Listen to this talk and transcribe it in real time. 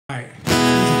Alright,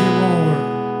 let's get more.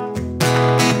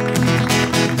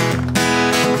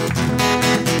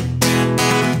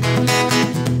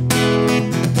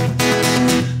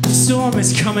 The storm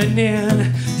is coming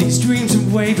in, these dreams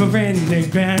are wavering, they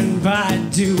bend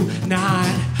but do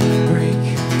not break.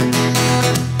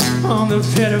 On the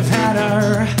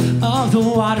pitter-patter of the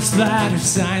water splatter,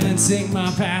 silencing my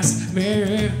past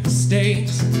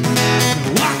mistakes.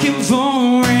 Walking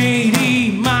for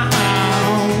 80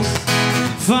 miles,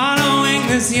 following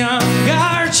this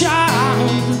younger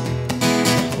child.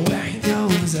 Where he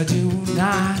goes, I do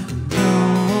not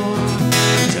know.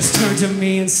 Just turned to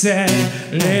me and said,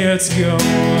 let's go.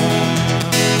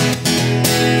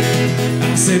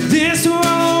 I said, this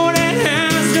road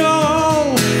has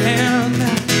no end.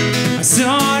 I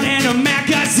saw it in a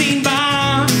magazine,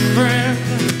 my friend.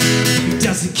 He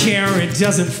doesn't care, it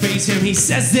doesn't faze him. He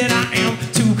says that I am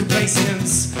too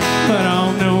complacent, but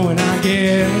I'll know when I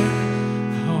get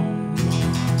home.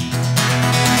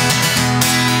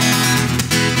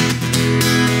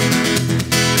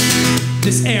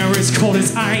 This air is cold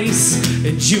as ice,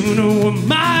 and you know I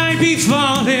might be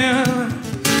falling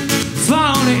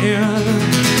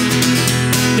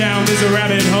down this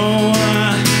rabbit hole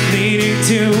leading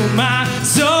to my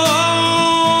soul.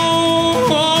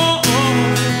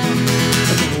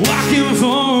 Walking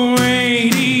for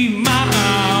 80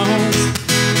 miles,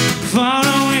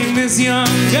 following this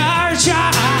younger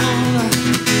child.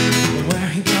 Where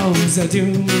he goes, I do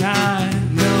not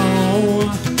know. I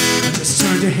just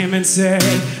turned to him and said,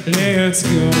 let's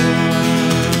go.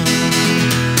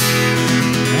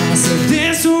 I said,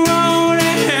 this road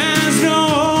has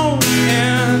no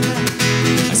end.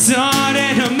 I saw it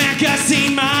in a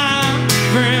magazine, my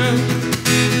friend.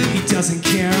 He doesn't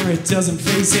care, it doesn't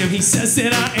faze him. He says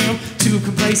that I am too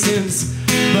complacent,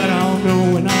 but I'll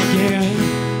know when I get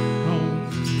home.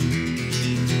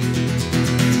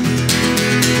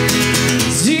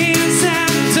 Jeans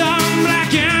and dumb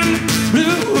black and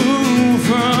blue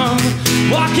from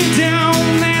walking down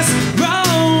this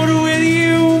road with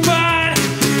you, but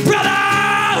brother,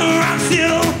 I'm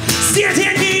still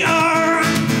standing here.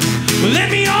 Lend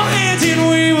me your hand and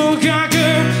we will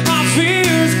conquer our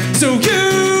fears. So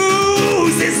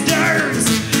use this dirt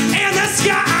and the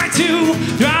sky to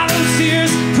dry those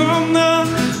tears from the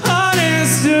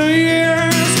hardest of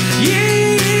years.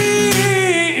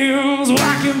 Years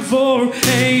walking for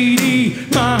 80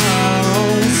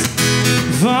 miles,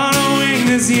 following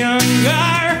this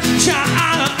younger child.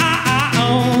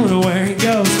 Where he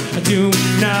goes, I do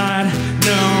not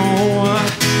know.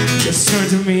 Just turned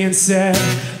to me and said,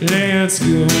 let's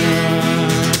go.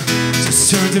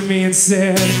 Just turned to me and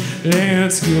said,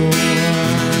 let's go.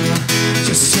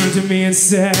 Just turned to me and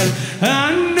said,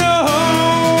 I know.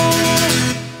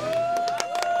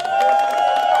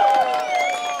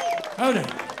 Hold on.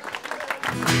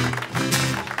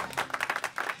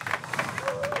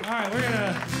 All right, we're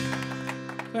gonna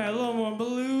play a little more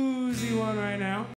bluesy one right now.